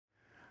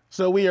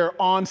So we are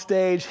on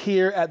stage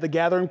here at the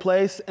Gathering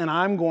Place, and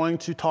I'm going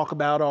to talk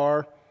about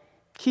our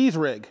keys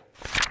rig.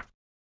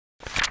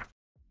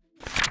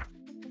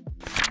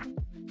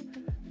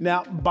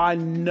 Now, by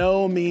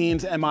no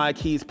means am I a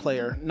keys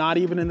player, not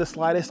even in the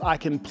slightest. I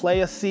can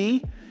play a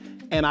C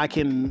and I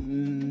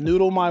can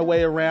noodle my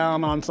way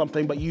around on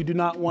something, but you do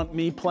not want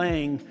me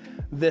playing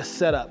this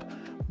setup.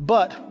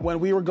 But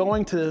when we were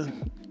going to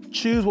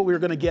choose what we were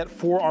going to get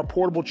for our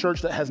portable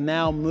church that has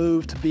now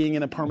moved to being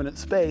in a permanent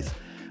space,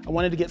 I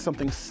wanted to get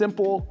something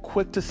simple,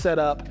 quick to set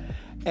up,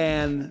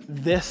 and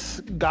this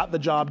got the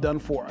job done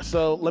for us.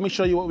 So let me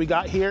show you what we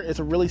got here. It's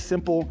a really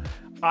simple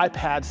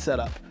iPad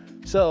setup.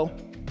 So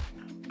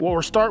what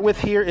we'll start with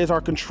here is our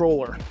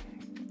controller.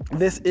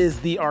 This is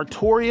the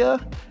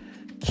Arturia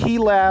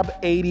Keylab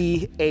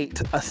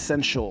 88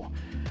 Essential.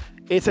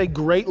 It's a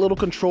great little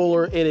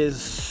controller. It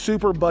is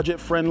super budget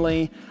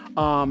friendly.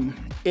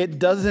 It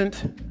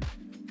doesn't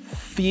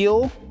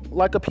feel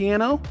like a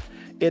piano.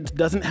 It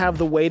doesn't have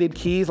the weighted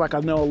keys like I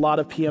know a lot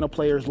of piano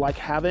players like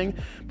having,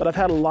 but I've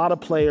had a lot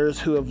of players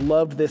who have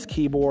loved this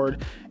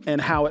keyboard and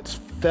how it's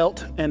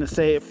felt and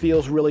say it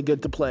feels really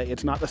good to play.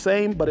 It's not the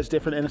same, but it's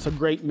different, and it's a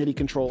great MIDI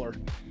controller.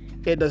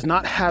 It does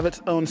not have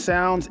its own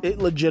sounds. It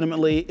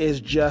legitimately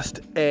is just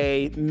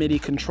a MIDI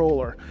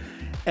controller.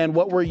 And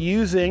what we're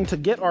using to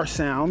get our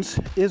sounds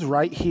is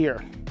right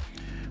here.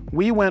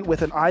 We went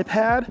with an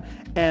iPad,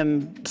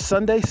 and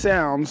Sunday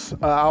Sounds,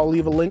 I'll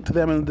leave a link to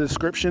them in the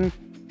description,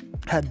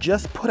 had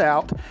just put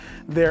out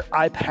their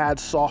iPad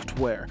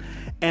software,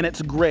 and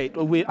it's great.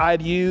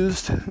 I'd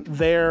used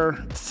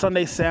their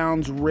Sunday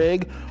Sounds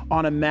rig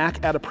on a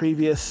Mac at a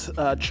previous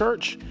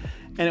church,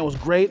 and it was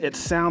great. It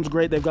sounds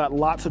great. They've got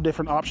lots of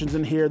different options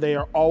in here. They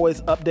are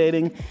always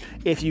updating.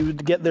 If you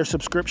get their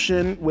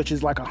subscription, which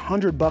is like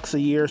 $100 a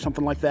year,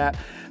 something like that,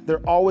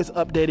 they're always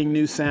updating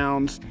new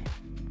sounds.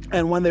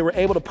 And when they were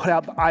able to put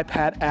out the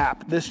iPad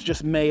app, this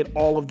just made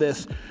all of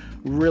this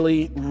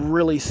really,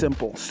 really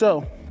simple.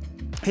 So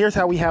here's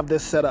how we have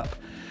this set up.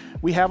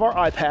 We have our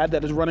iPad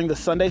that is running the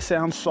Sunday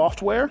Sounds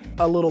software,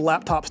 a little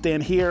laptop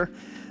stand here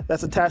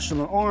that's attached to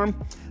an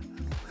arm.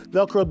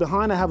 Velcroed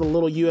behind, I have a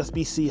little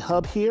USB-C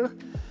hub here.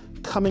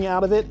 Coming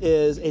out of it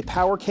is a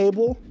power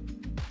cable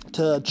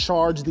to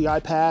charge the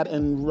iPad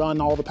and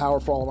run all the power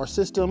for all of our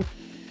system.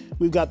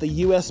 We've got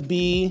the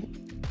USB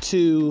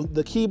to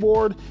the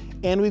keyboard,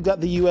 and we've got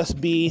the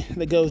USB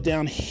that goes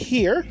down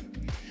here.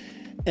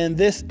 And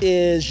this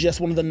is just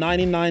one of the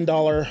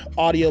 $99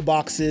 audio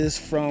boxes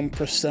from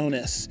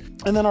PreSonus.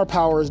 And then our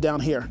power is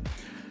down here.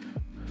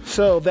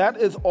 So that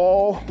is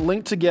all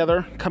linked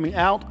together, coming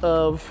out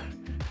of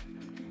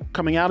the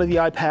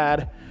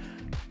iPad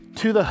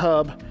to the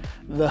hub.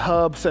 The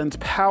hub sends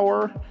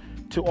power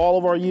to all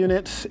of our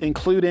units,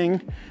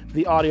 including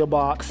the audio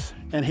box.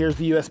 And here's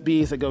the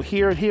USBs that go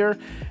here and here.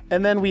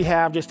 And then we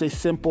have just a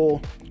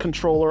simple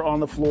controller on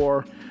the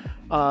floor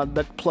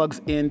that plugs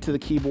into the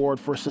keyboard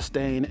for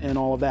sustain and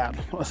all of that,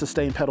 a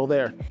sustain pedal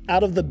there.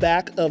 Out of the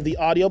back of the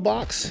audio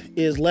box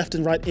is left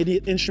and right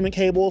instrument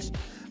cables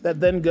that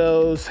then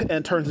goes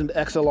and turns into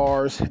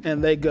XLRs,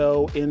 and they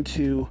go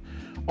into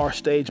our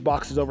stage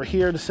boxes over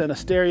here to send a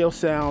stereo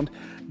sound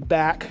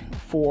back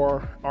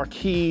for our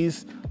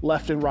keys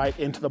left and right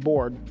into the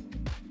board.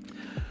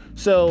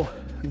 So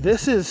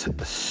this is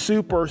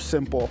super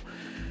simple,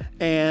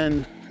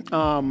 and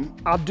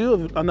I'll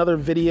do another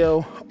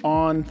video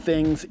on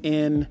things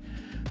in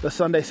the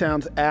Sunday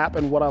Sounds app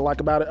and what I like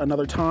about it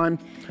another time.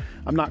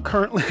 I'm not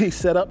currently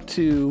set up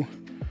to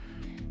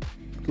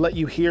let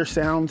you hear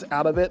sounds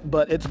out of it,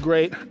 but it's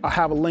great. I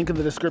have a link in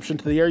the description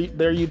to their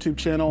YouTube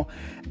channel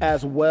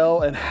as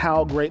well, and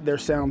how great their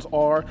sounds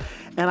are.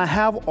 And I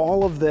have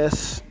all of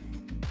this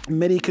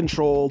MIDI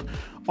controlled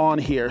on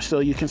here. So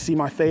you can see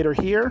my fader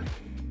here.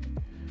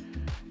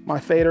 My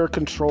fader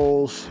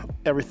controls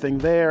everything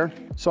there.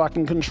 So I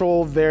can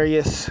control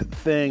various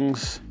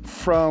things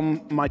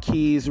from my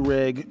keys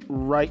rig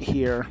right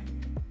here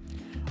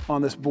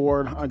on this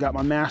board. I got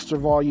my master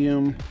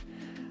volume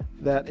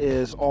that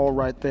is all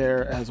right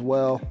there as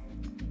well.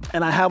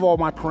 And I have all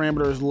my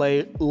parameters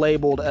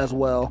labeled as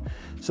well,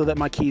 so that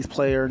my keys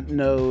player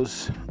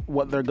knows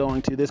what they're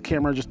going to. This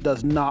camera just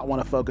does not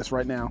want to focus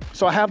right now.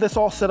 So I have this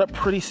all set up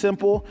pretty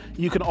simple.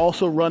 You can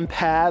also run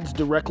pads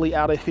directly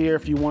out of here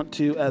if you want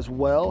to as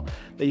well,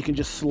 that you can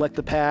just select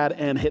the pad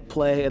and hit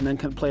play and then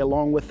can play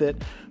along with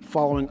it,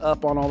 following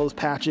up on all those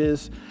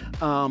patches.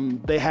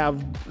 They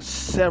have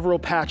several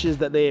patches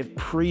that they have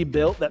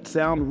pre-built that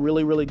sound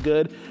really, really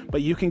good,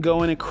 but you can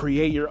go in and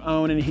create your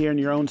own in here and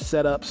your own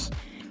setups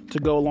to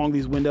go along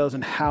these windows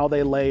and how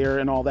they layer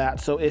and all that.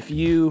 So if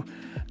you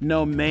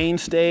know main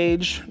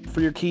stage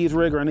for your keys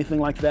rig or anything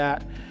like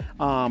that,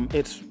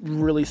 it's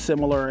really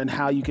similar in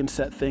how you can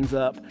set things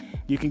up.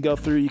 You can go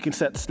through, you can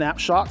set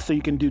snapshots, so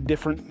you can do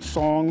different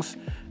songs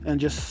and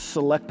just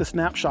select the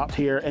snapshot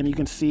here, and you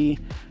can see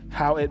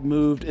how it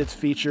moved its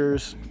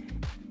features.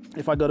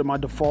 If I go to my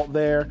default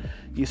there,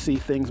 you see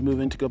things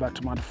moving to go back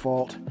to my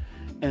default,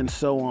 and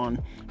so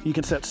on. You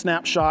can set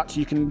snapshots,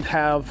 you can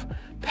have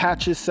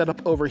patches set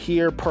up over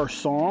here per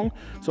song.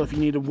 So if you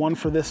needed one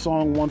for this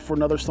song, one for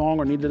another song,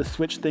 or needed to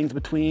switch things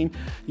between,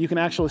 you can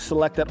actually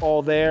select that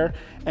all there,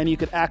 and you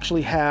could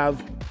actually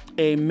have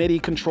a MIDI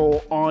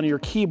control on your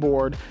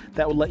keyboard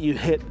that would let you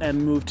hit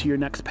and move to your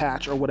next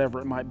patch or whatever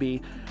it might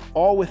be,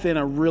 all within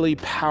a really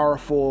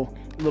powerful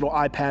little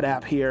iPad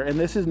app here. And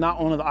this is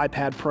not one of the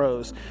iPad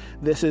Pros.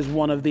 This is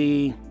one of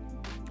the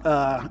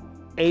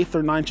 8th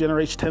or 9th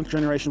generation, 10th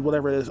generation,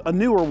 whatever it is, a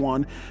newer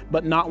one,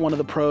 but not one of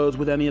the Pros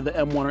with any of the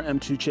M1 or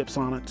M2 chips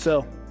on it.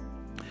 So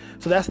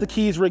that's the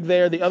keys rig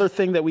there. The other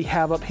thing that we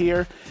have up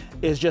here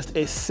is just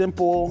a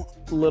simple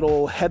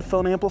little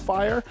headphone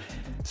amplifier.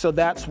 So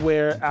that's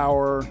where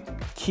our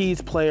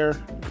keys player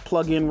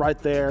plug in right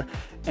there,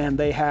 and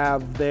they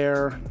have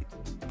their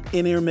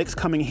in-ear mix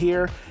coming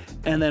here.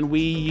 And then we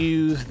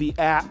use the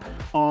app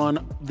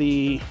on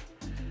the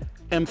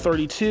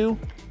M32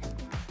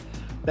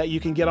 that you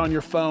can get on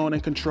your phone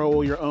and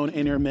control your own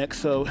in-ear mix.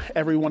 So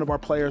every one of our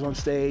players on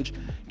stage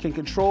can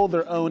control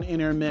their own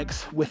in-ear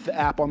mix with the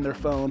app on their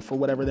phone for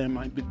whatever they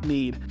might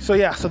need. So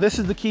yeah, so this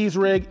is the keys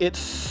rig. It's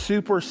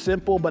super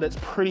simple, but it's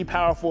pretty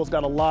powerful. It's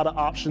got a lot of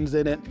options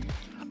in it.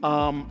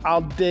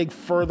 I'll dig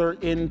further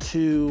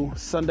into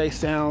Sunday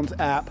Sounds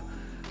app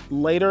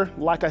later.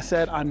 Like I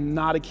said, I'm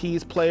not a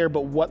keys player,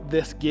 but what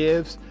this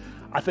gives,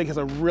 I think is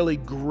a really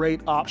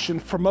great option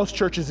for most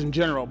churches in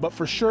general, but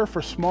for sure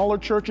for smaller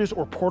churches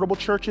or portable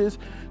churches,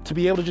 to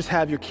be able to just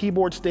have your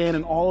keyboard stand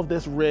and all of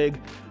this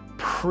rig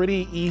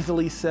pretty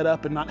easily set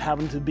up and not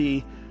having to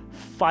be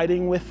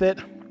fighting with it.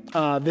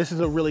 This is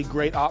a really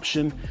great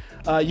option.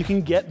 You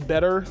can get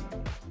better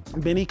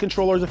MIDI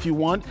controllers if you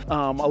want.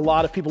 A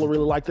lot of people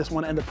really like this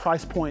one, and the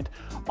price point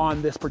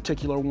on this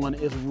particular one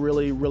is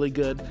really, really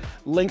good.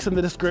 Links in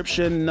the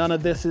description. None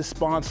of this is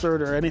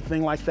sponsored or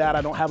anything like that.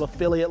 I don't have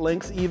affiliate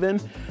links even,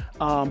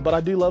 but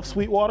I do love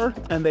Sweetwater,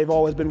 and they've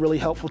always been really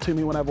helpful to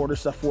me when I've ordered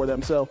stuff for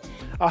them. So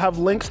I'll have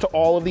links to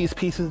all of these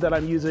pieces that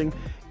I'm using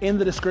in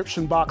the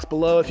description box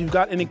below. If you've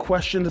got any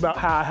questions about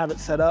how I have it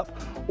set up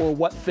or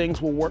what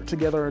things will work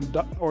together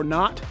or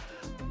not,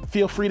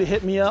 feel free to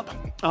hit me up.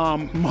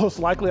 Most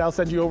likely I'll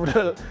send you over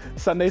to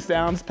Sunday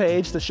Sounds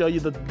page to show you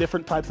the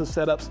different types of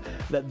setups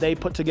that they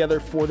put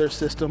together for their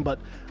system. But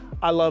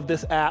I love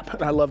this app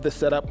and I love this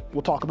setup.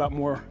 We'll talk about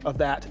more of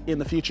that in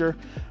the future.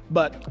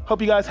 But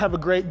hope you guys have a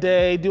great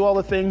day. Do all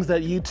the things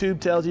that YouTube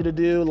tells you to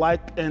do,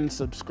 like and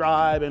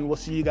subscribe, and we'll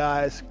see you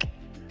guys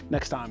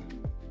next time.